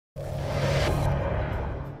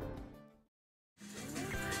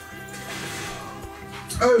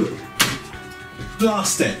Oh!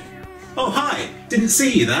 Blast it! Oh hi! Didn't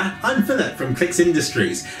see you there. I'm Philip from Clicks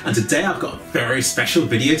Industries, and today I've got a very special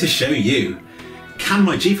video to show you. Can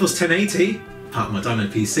my Geforce 1080, part of my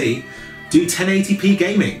DinoPC, do 1080p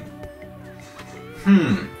gaming?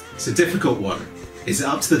 It's a difficult one. Is it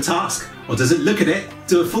up to the task, or does it look at it,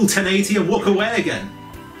 do a full 1080 and walk away again?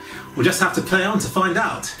 We'll just have to play on to find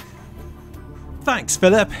out. Thanks,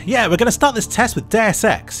 Philip. Yeah, we're going to start this test with Deus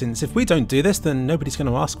Ex, since if we don't do this, then nobody's going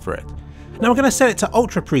to ask for it. Now we're going to set it to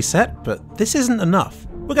Ultra preset, but this isn't enough.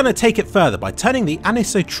 We're going to take it further by turning the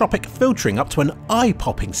Anisotropic Filtering up to an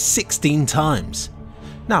eye-popping 16 times.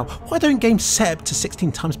 Now, why don't games set up to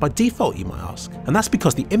 16 times by default, you might ask? And that's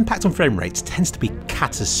because the impact on frame rates tends to be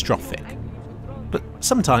catastrophic. But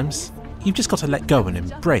sometimes, you've just got to let go and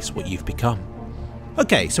embrace what you've become.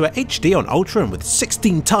 Okay, so at HD on Ultra and with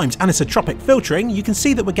 16 times anisotropic filtering, you can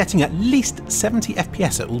see that we're getting at least 70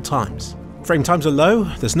 FPS at all times. Frame times are low,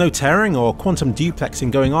 there's no tearing or quantum duplexing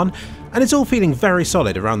going on, and it's all feeling very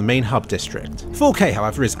solid around the main hub district. 4K,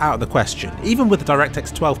 however, is out of the question, even with the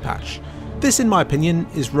DirectX 12 patch. This, in my opinion,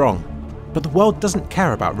 is wrong. But the world doesn't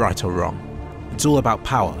care about right or wrong. It's all about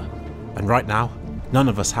power, and right now, none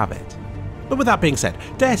of us have it. But with that being said,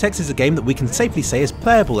 Deus Ex is a game that we can safely say is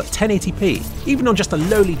playable at 1080p, even on just a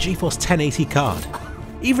lowly Geforce 1080 card.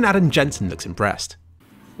 Even Adam Jensen looks impressed.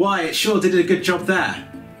 Why, it sure did a good job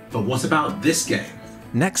there. But what about this game?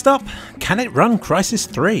 Next up, can it run Crysis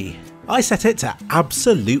 3? I set it to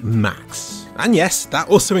absolute max. And yes, that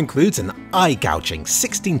also includes an eye-gouging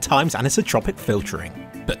 16 times anisotropic filtering.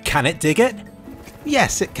 But can it dig it?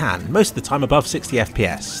 Yes, it can, most of the time above 60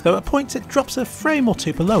 FPS, though at points it drops a frame or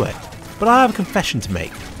two below it. But I have a confession to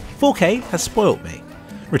make. 4K has spoilt me.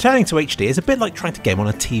 Returning to HD is a bit like trying to game on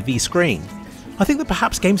a TV screen. I think that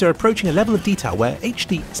perhaps games are approaching a level of detail where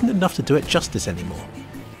HD isn't enough to do it justice anymore.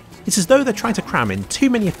 It's as though they're trying to cram in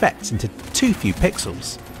too many effects into too few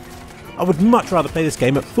pixels. I would much rather play this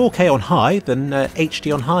game at 4K on high than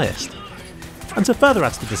HD on highest. And to further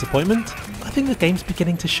add to the disappointment, I think the game's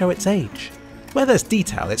beginning to show its age. Where there's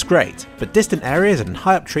detail, it's great, but distant areas and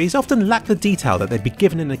high up trees often lack the detail that they'd be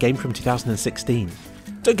given in a game from 2016.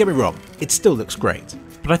 Don't get me wrong, it still looks great,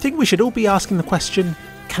 but I think we should all be asking the question,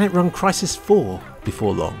 can it run Crysis 4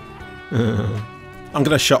 before long? I'm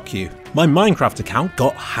gonna shock you, my Minecraft account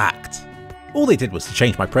got hacked. All they did was to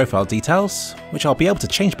change my profile details, which I'll be able to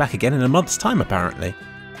change back again in a month's time apparently.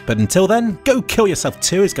 But until then, Go Kill Yourself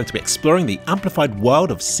 2 is going to be exploring the amplified world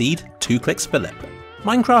of Seed 2 Clicks Philip.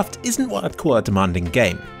 Minecraft isn't what I'd call a demanding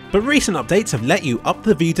game, but recent updates have let you up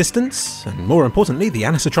the view distance, and more importantly the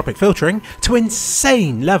anisotropic filtering, to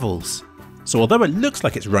insane levels. So although it looks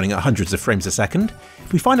like it's running at hundreds of frames a second,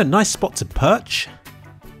 if we find a nice spot to perch...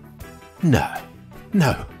 No.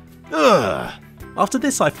 Ugh. After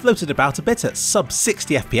this I floated about a bit at sub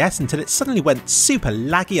 60 FPS until it suddenly went super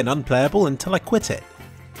laggy and unplayable until I quit it.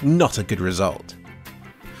 Not a good result.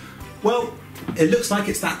 Well, it looks like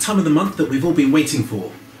it's that time of the month that we've all been waiting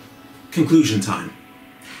for. Conclusion time.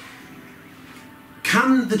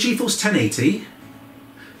 Can the Geforce 1080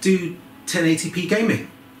 do 1080p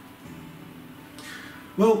gaming?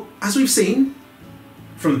 Well, as we've seen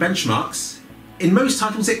from the benchmarks, in most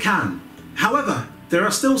titles it can. However, there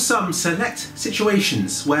are still some select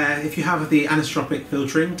situations where if you have the anisotropic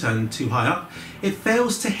filtering turned too high up, it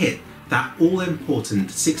fails to hit that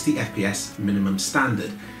all-important 60 FPS minimum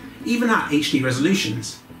standard, even at HD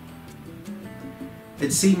resolutions.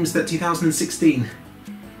 It seems that 2016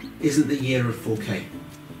 isn't the year of 4K.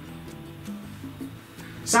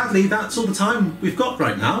 Sadly, that's all the time we've got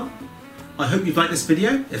right now. I hope you've liked this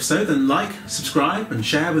video. If so, then like, subscribe and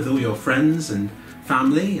share with all your friends and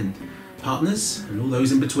family and partners and all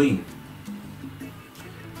those in between.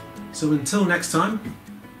 So until next time,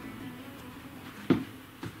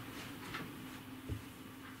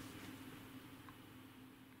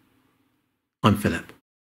 I'm Philip.